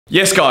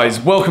Yes guys,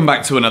 welcome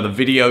back to another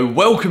video.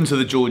 Welcome to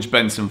the George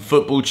Benson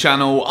football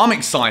channel. I'm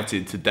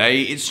excited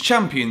today. It's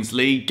Champions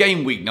League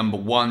game week number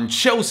 1,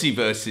 Chelsea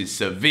versus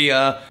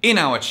Sevilla in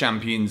our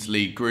Champions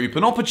League group.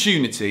 An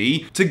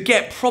opportunity to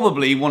get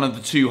probably one of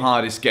the two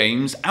hardest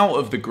games out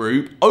of the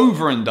group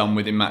over and done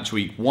with in match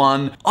week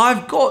 1.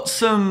 I've got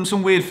some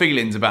weird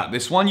feelings about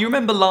this one. You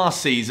remember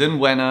last season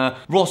when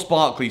Ross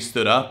Barkley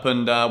stood up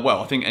and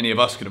well, I think any of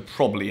us could have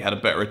probably had a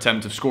better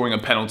attempt of scoring a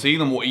penalty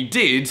than what he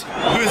did.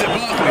 Who is it,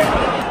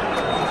 Barkley?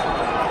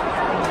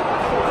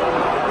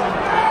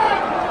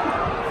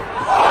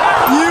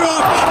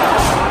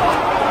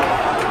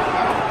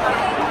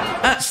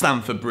 At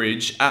Stamford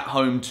Bridge, at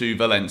home to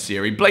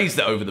Valencia, he blazed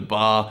it over the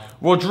bar.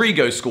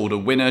 Rodrigo scored a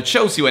winner.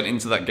 Chelsea went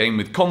into that game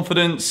with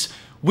confidence.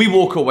 We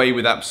walk away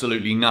with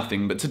absolutely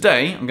nothing. But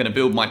today, I'm going to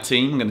build my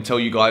team. I'm going to tell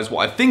you guys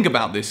what I think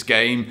about this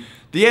game.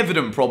 The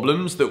evident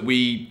problems that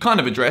we kind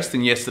of addressed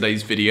in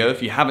yesterday's video,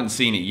 if you haven't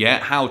seen it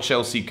yet, how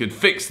Chelsea could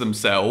fix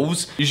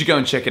themselves. You should go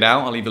and check it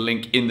out. I'll leave a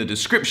link in the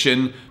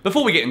description.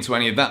 Before we get into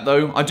any of that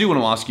though, I do want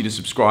to ask you to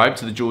subscribe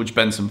to the George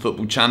Benson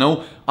football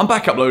channel. I'm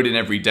back uploading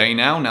every day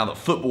now that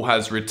football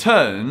has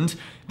returned.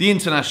 The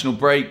international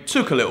break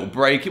took a little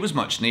break. It was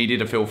much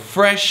needed. I feel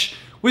fresh,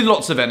 with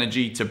lots of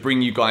energy to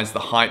bring you guys the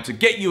hype, to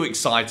get you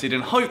excited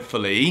and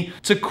hopefully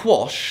to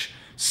quash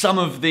some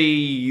of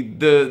the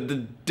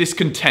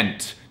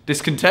discontent.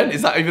 Discontent?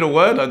 Is that even a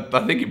word?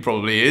 I think it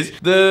probably is.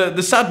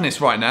 The sadness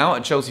right now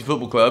at Chelsea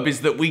Football Club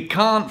is that we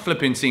can't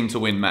flipping seem to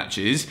win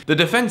matches. The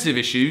defensive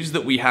issues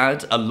that we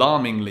had,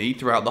 alarmingly,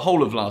 throughout the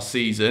whole of last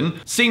season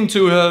seem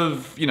to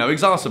have,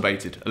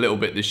 exacerbated a little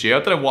bit this year. I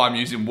don't know why I'm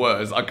using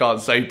words I can't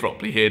say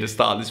properly here to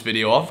start this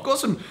video off. Got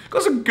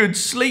some good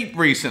sleep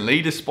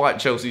recently, despite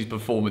Chelsea's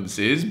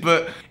performances,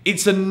 but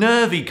it's a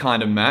nervy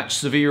kind of match.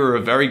 Sevilla are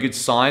a very good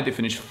side. They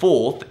finished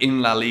 4th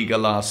in La Liga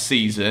last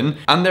season,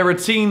 and they're a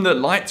team that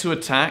like to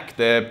attack.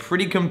 They're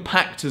pretty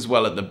compact as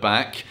well at the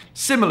back,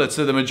 similar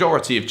to the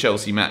majority of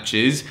Chelsea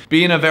matches,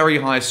 being a very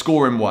high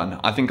scoring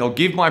one. I think I'll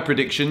give my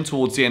prediction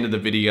towards the end of the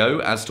video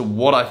as to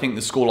what I think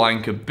the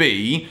scoreline could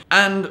be,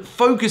 and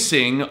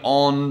focusing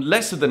on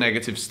less of the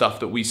negative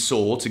stuff that we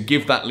saw to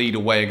give that lead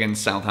away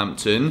against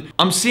Southampton.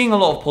 I'm seeing a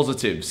lot of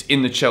positives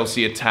in the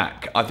Chelsea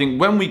attack. I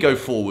think when we go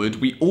forward,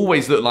 we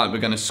always look like we're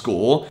going to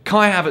score.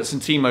 Kai Havertz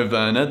and Timo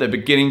Werner, they're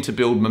beginning to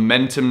build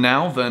momentum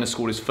now. Werner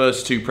scored his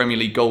first 2 Premier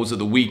League goals of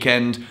the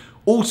weekend.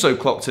 Also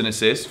clocked an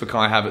assist for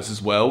Kai Havertz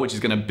as well, which is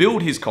going to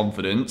build his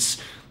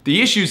confidence.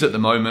 The issues at the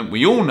moment,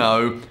 we all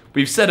know.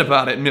 We've said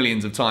about it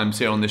millions of times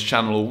here on this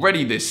channel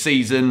already this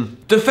season.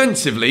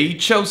 Defensively,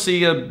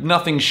 Chelsea are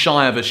nothing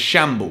shy of a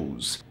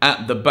shambles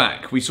at the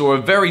back. We saw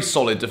a very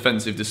solid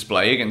defensive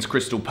display against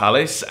Crystal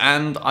Palace,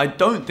 and I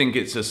don't think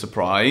it's a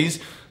surprise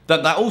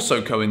that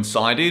also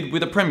coincided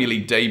with a Premier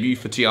League debut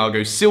for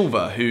Thiago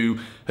Silva, who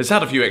has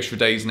had a few extra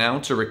days now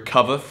to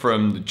recover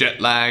from the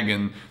jet lag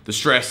and the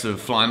stress of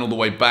flying all the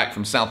way back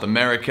from South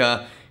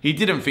America. He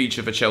didn't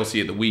feature for Chelsea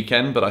at the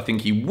weekend, but I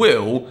think he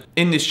will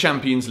in this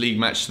Champions League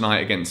match tonight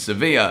against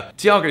Sevilla.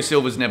 Thiago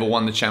Silva's never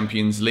won the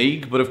Champions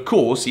League, but of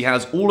course he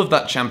has all of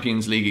that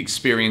Champions League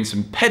experience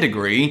and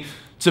pedigree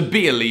to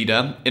be a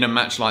leader in a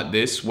match like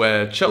this,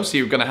 where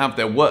Chelsea are going to have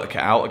their work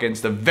cut out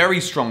against a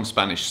very strong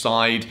Spanish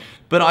side.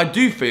 But I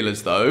do feel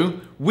as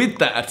though, with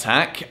that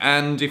attack,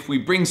 and if we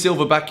bring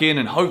Silva back in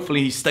and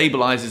hopefully he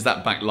stabilises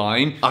that back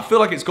line, I feel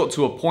like it's got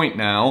to a point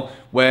now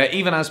where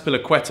even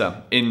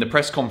Azpilicueta, in the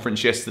press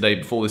conference yesterday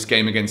before this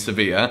game against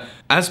Sevilla,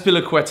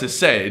 Azpilicueta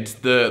said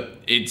that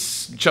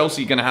it's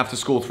Chelsea going to have to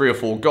score 3 or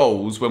 4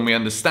 goals when we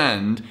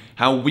understand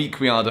how weak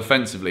we are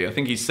defensively. I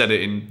think he said it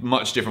in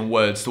much different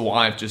words to what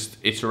I've just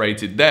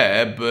iterated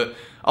there, but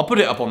I'll put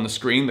it up on the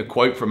screen, the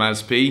quote from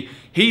Azpi.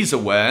 He's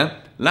aware,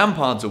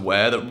 Lampard's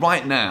aware, that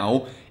right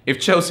now, if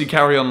Chelsea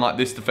carry on like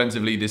this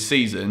defensively this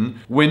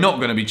season, we're not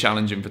going to be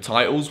challenging for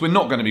titles, we're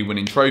not going to be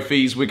winning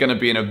trophies, we're going to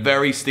be in a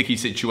very sticky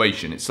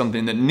situation. It's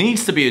something that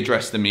needs to be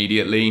addressed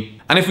immediately.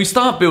 And if we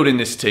start building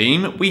this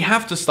team, we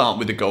have to start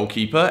with the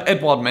goalkeeper.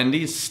 Edouard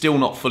Mendy is still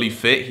not fully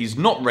fit, he's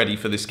not ready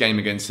for this game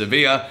against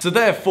Sevilla. So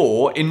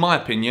therefore, in my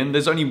opinion,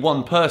 there's only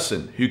one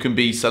person who can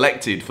be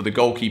selected for the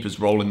goalkeeper's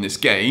role in this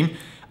game,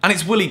 and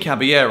it's Willy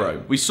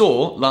Caballero. We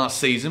saw last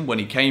season when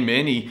he came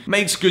in, he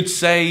makes good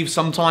saves.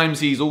 Sometimes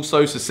he's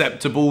also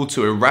susceptible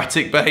to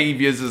erratic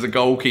behaviours as a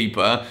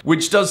goalkeeper,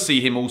 which does see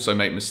him also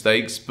make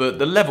mistakes. But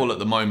the level at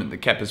the moment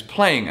that Kepa's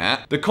playing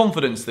at, the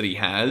confidence that he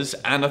has,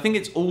 and I think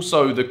it's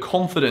also the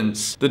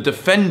confidence the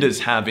defenders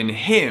have in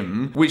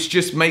him, which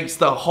just makes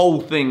the whole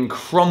thing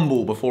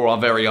crumble before our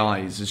very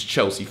eyes as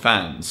Chelsea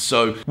fans.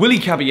 So Willy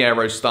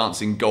Caballero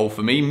starts in goal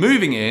for me.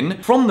 Moving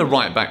in from the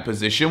right back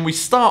position, we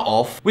start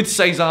off with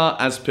Cesar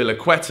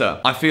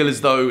Azpilicueta. I feel as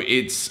though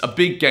it's a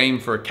big game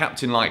for a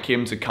captain like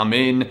him to come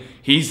in.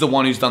 He's the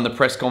one who's done the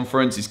press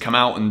conference. He's come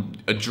out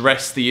and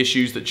addressed the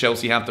issues that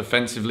Chelsea have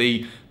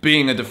defensively,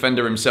 being a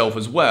defender himself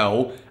as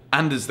well.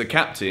 And as the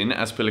captain,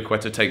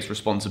 Azpilicueta takes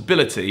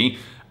responsibility.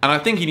 And I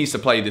think he needs to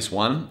play this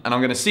one. And I'm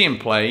going to see him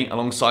play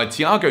alongside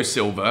Thiago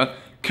Silva,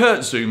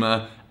 Kurt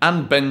Zouma,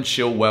 and Ben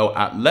Chilwell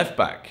at left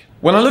back.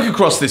 When I look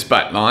across this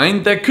back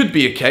line, there could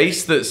be a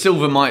case that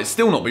Silva might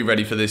still not be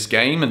ready for this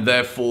game, and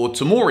therefore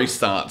Tomori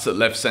starts at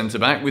left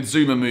centre-back with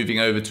Zuma moving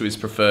over to his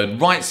preferred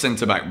right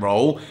centre-back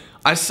role.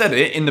 I said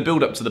it in the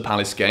build-up to the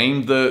Palace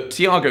game that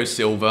Thiago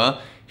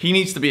Silva, he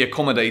needs to be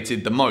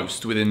accommodated the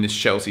most within this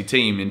Chelsea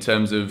team in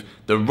terms of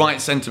the right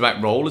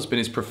centre-back role has been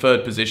his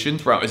preferred position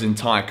throughout his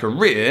entire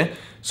career.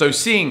 So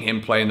seeing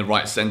him play in the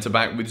right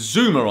centre-back with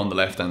Zuma on the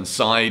left-hand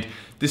side,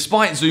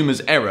 despite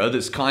Zuma's error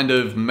that's kind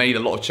of made a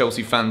lot of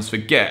Chelsea fans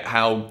forget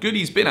how good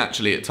he's been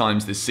actually at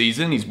times this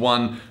season. He's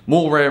won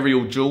more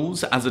aerial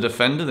duels as a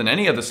defender than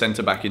any other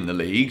centre-back in the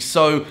league.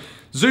 So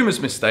Zuma's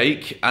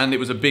mistake, and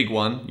it was a big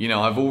one. You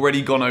know, I've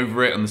already gone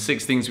over it on the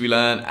 6 things we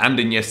learned and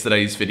in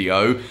yesterday's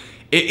video.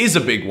 It is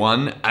a big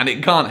one, and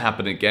it can't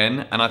happen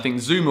again. And I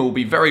think Zuma will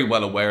be very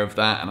well aware of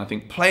that. And I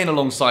think playing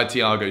alongside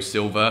Thiago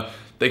Silva,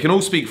 they can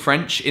all speak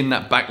French in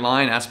that back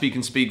line. Aspie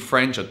can speak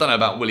French. I don't know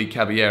about Willy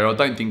Caballero. I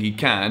don't think he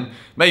can.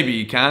 Maybe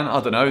he can.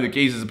 I don't know. The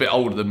geezer's a bit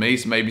older than me,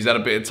 so maybe he's had a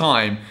bit of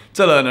time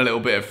to learn a little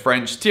bit of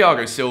French.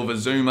 Thiago Silva,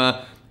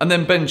 Zuma, and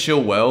then Ben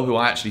Chilwell, who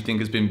I actually think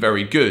has been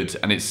very good.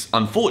 And it's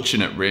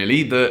unfortunate,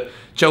 really, that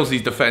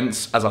Chelsea's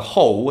defence as a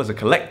whole, as a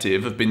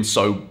collective, have been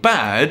so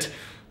bad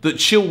that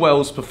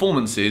Chilwell's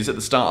performances at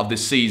the start of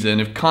this season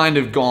have kind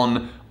of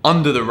gone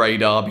under the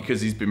radar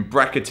because he's been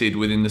bracketed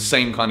within the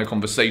same kind of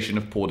conversation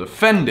of poor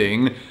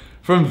defending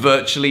from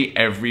virtually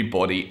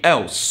everybody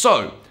else.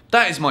 So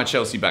that is my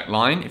Chelsea back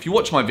line. If you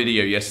watched my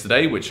video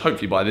yesterday, which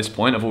hopefully by this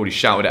point I've already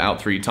shouted it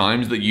out 3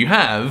 times that you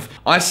have,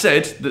 I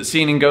said that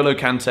seeing N'Golo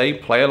Kante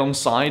play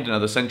alongside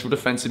another central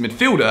defensive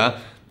midfielder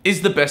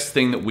is the best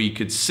thing that we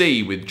could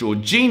see, with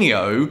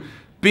Jorginho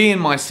being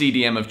my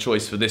CDM of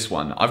choice for this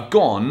one. I've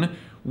gone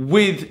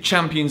with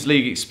Champions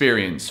League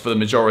experience for the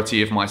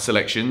majority of my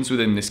selections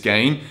within this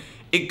game.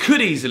 It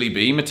could easily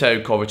be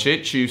Mateo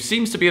Kovacic, who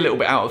seems to be a little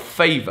bit out of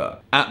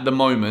favour at the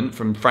moment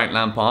from Frank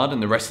Lampard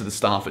and the rest of the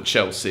staff at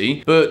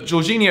Chelsea. But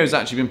Jorginho's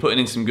actually been putting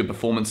in some good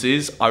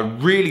performances. I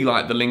really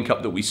like the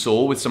link-up that we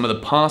saw with some of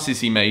the passes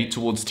he made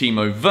towards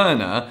Timo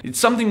Werner. It's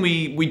something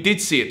we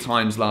did see at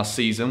times last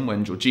season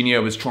when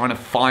Jorginho was trying to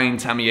find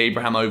Tammy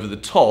Abraham over the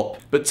top.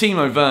 But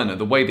Timo Werner,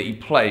 the way that he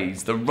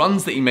plays, the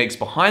runs that he makes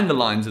behind the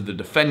lines of the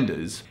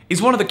defenders,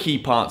 is one of the key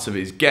parts of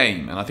his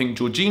game. And I think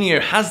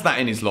Jorginho has that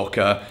in his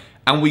locker,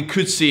 and we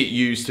could see it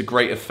used to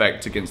great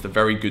effect against a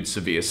very good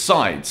Sevilla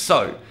side.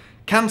 So,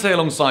 Kante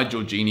alongside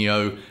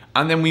Jorginho,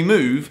 and then we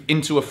move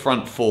into a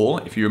front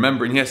 4. If you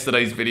remember in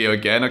yesterday's video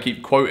again, I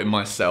keep quoting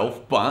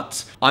myself,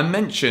 but I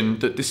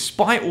mentioned that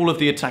despite all of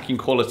the attacking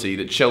quality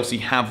that Chelsea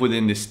have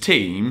within this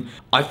team,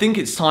 I think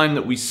it's time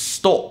that we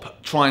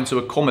stop trying to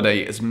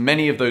accommodate as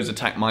many of those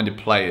attack-minded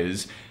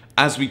players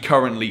as we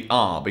currently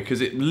are,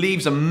 because it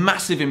leaves a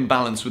massive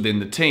imbalance within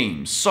the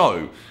team.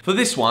 So, for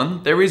this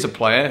one, there is a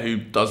player who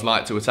does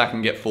like to attack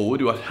and get forward,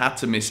 who I've had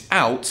to miss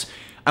out,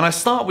 and I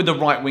start with the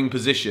right wing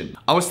position.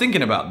 I was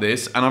thinking about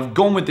this, and I've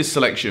gone with this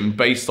selection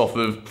based off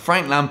of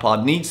Frank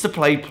Lampard needs to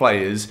play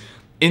players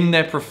in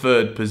their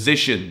preferred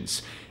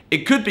positions.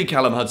 It could be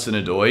Callum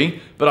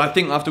Hudson-Odoi, but I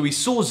think after we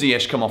saw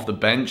Ziyech come off the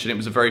bench, and it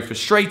was a very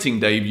frustrating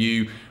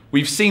debut,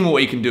 we've seen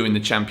what he can do in the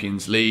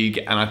Champions League,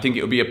 and I think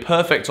it would be a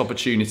perfect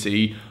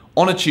opportunity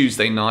on a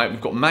Tuesday night.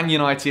 We've got Man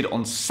United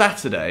on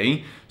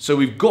Saturday, so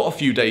we've got a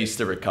few days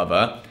to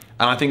recover.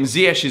 And I think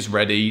Ziyech is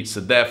ready,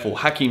 so therefore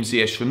Hakim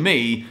Ziyech for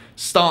me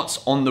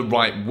starts on the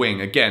right wing.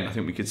 Again, I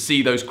think we could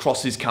see those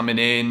crosses coming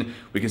in.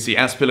 We can see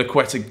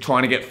Azpilicueta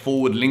trying to get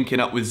forward, linking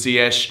up with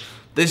Ziyech.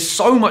 There's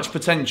so much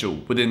potential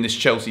within this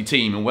Chelsea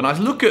team. And when I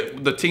look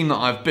at the team that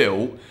I've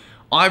built,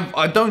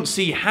 I don't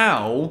see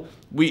how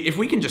if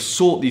we can just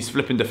sort these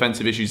flipping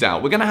defensive issues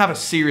out, we're going to have a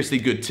seriously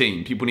good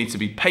team. People need to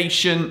be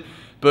patient.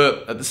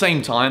 But at the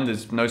same time,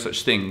 there's no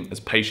such thing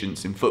as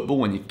patience in football.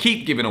 When you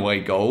keep giving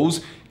away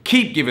goals,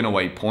 keep giving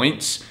away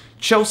points,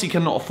 Chelsea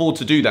cannot afford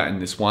to do that in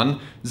this one.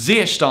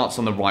 Ziyech starts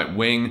on the right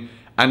wing,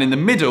 and in the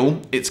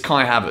middle, it's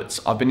Kai Havertz.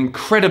 I've been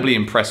incredibly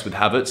impressed with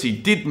Havertz. He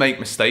did make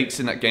mistakes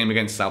in that game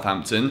against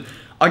Southampton.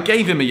 I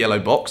gave him a yellow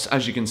box,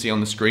 as you can see on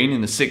the screen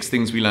in the 6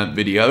 things we learnt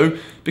video,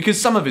 because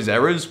some of his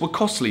errors were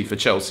costly for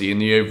Chelsea in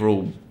the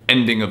overall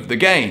ending of the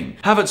game.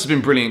 Havertz has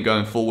been brilliant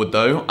going forward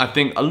though. I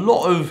think a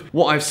lot of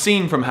what I've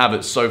seen from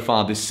Havertz so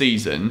far this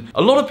season,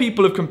 a lot of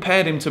people have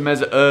compared him to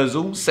Mesut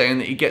Ozil, saying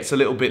that he gets a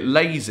little bit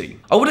lazy.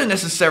 I wouldn't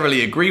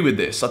necessarily agree with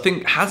this. I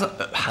think Hazard,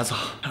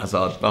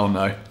 oh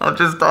no, I've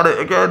just done it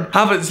again.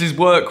 Havertz's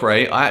work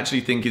rate, I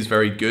actually think is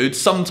very good.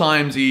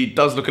 Sometimes he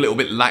does look a little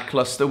bit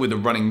lackluster with the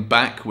running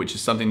back, which is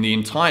something the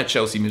entire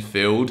Chelsea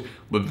midfield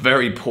were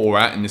very poor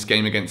at in this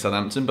game against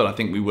Southampton, but I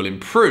think we will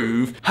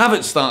improve.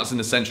 Havertz starts in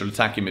the central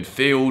attacking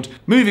midfield.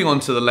 Moving on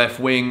to the left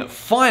wing,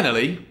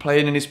 finally,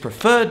 playing in his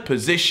preferred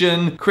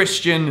position,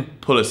 Christian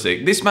Pulisic.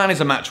 Pulisic. This man is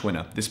a match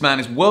winner. This man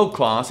is world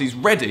class. He's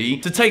ready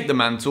to take the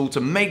mantle,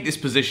 to make this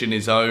position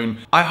his own.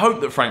 I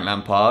hope that Frank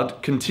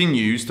Lampard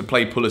continues to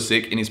play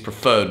Pulisic in his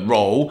preferred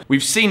role.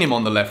 We've seen him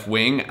on the left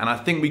wing, and I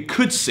think we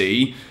could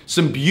see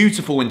some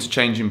beautiful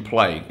interchange in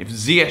play. If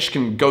Ziyech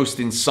can ghost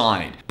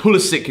inside,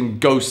 Pulisic can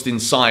ghost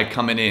inside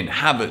coming in,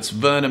 Havertz,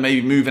 Werner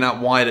maybe moving out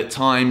wide at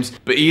times,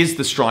 but he is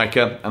the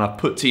striker, and I've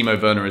put Timo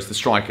Werner as the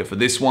striker for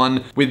this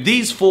one. With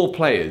these four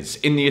players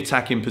in the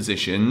attacking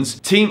positions,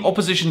 team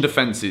opposition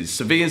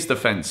defences, Sevilla's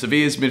defence,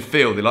 Sevilla's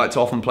midfield, they like to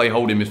often play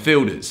holding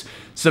midfielders.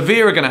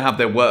 Sevilla are going to have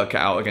their work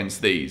cut out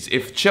against these.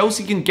 If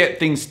Chelsea can get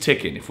things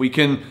ticking, if we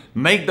can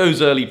make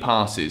those early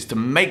passes, to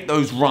make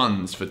those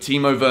runs for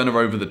Timo Werner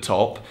over the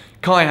top,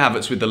 Kai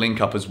Havertz with the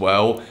link up as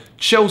well,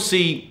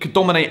 Chelsea could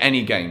dominate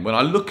any game. When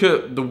I look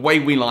at the way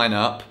we line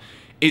up,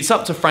 it's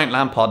up to Frank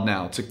Lampard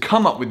now to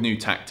come up with new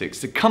tactics,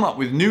 to come up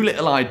with new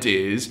little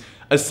ideas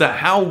as to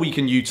how we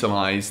can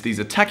utilise these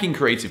attacking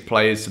creative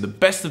players to the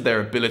best of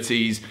their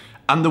abilities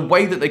and the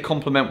way that they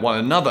complement one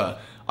another.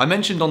 I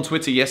mentioned on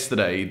Twitter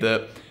yesterday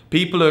that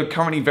people are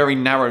currently very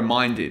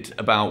narrow-minded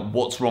about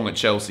what's wrong at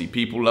Chelsea.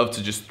 People love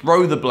to just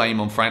throw the blame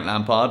on Frank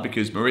Lampard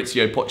because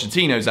Maurizio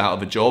Pochettino's out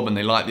of a job and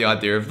they like the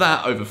idea of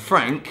that over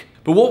Frank.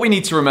 But what we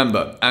need to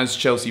remember as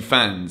Chelsea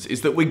fans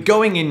is that we're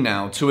going in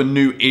now to a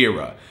new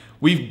era.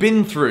 We've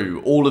been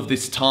through all of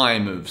this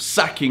time of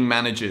sacking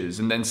managers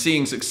and then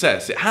seeing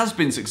success. It has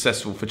been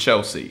successful for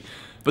Chelsea.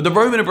 But the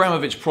Roman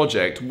Abramovich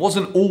project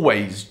wasn't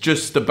always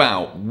just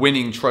about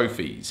winning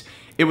trophies.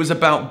 It was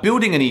about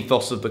building an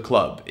ethos of the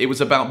club. It was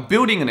about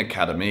building an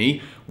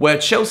academy where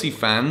Chelsea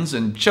fans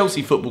and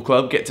Chelsea Football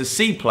Club get to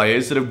see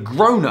players that have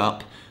grown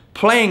up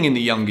playing in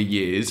the younger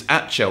years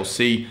at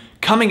Chelsea,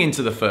 coming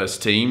into the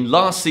first team.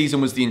 Last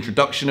season was the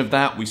introduction of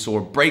that. We saw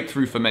a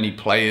breakthrough for many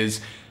players.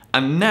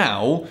 And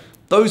now,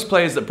 those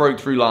players that broke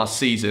through last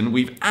season,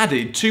 we've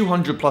added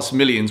 200 plus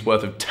millions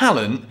worth of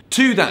talent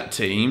to that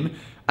team.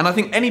 And I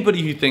think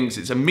anybody who thinks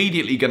it's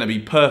immediately going to be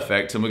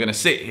perfect and we're going to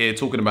sit here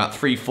talking about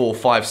 3, 4,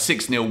 5,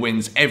 6-0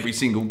 wins every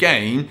single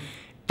game,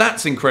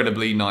 that's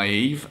incredibly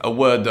naive, a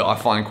word that I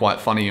find quite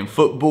funny in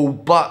football,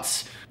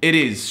 but it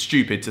is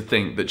stupid to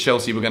think that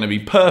Chelsea were going to be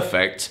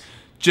perfect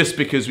just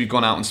because we've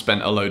gone out and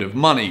spent a load of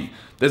money.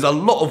 There's a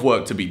lot of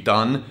work to be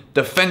done.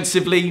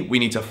 Defensively, we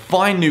need to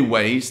find new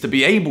ways to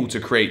be able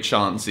to create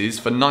chances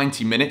for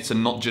 90 minutes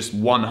and not just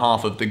one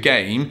half of the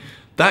game.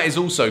 That is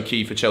also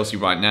key for Chelsea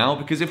right now,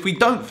 because if we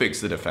don't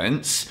fix the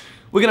defence,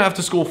 we're going to have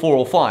to score 4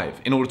 or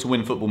 5 in order to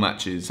win football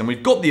matches. And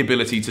we've got the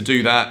ability to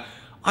do that.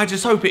 I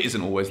just hope it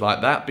isn't always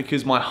like that,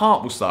 because my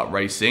heart will start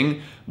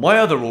racing, my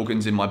other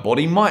organs in my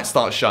body might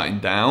start shutting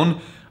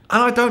down,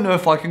 and I don't know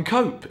if I can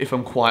cope, if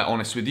I'm quite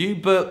honest with you.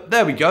 But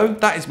there we go,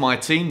 that is my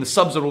team. The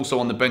subs are also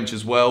on the bench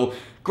as well.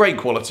 Great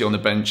quality on the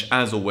bench,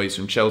 as always,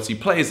 from Chelsea.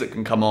 Players that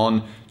can come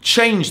on,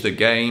 change the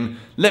game.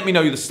 Let me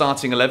know the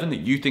starting 11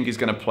 that you think is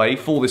going to play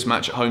for this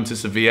match at home to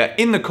Sevilla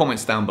in the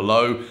comments down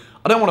below.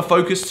 I don't want to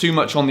focus too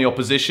much on the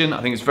opposition.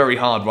 I think it's very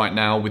hard right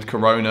now with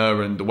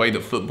Corona and the way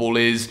that football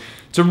is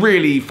to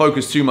really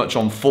focus too much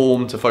on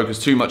form, to focus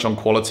too much on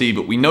quality.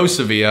 But we know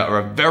Sevilla are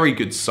a very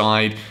good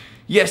side.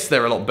 Yes,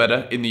 they're a lot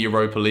better in the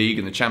Europa League,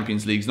 and the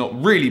Champions League's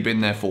not really been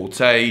their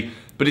forte.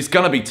 But it's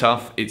going to be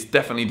tough. It's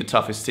definitely the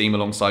toughest team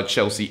alongside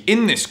Chelsea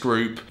in this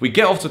group. We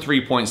get off to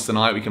 3 points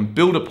tonight. We can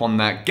build upon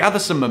that, gather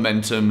some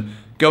momentum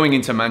going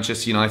into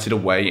Manchester United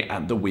away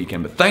at the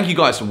weekend. But thank you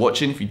guys for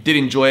watching. If you did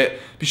enjoy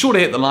it, be sure to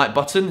hit the like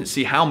button.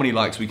 See how many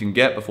likes we can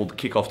get before the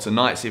kickoff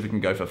tonight. See if we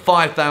can go for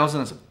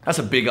 5,000. That's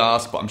a big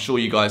ask, but I'm sure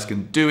you guys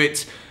can do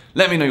it.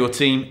 Let me know your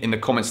team in the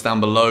comments down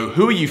below.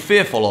 Who are you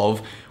fearful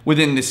of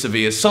within this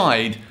Sevilla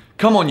side?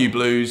 Come on, you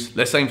Blues.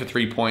 Let's aim for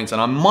 3 points, and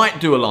I might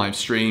do a live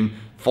stream.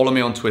 Follow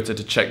me on Twitter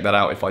to check that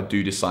out if I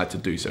do decide to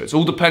do so. It's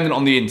all dependent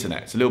on the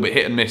internet. It's a little bit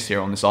hit and miss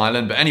here on this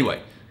island. But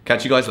anyway,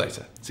 catch you guys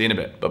later. See you in a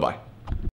bit. Bye-bye.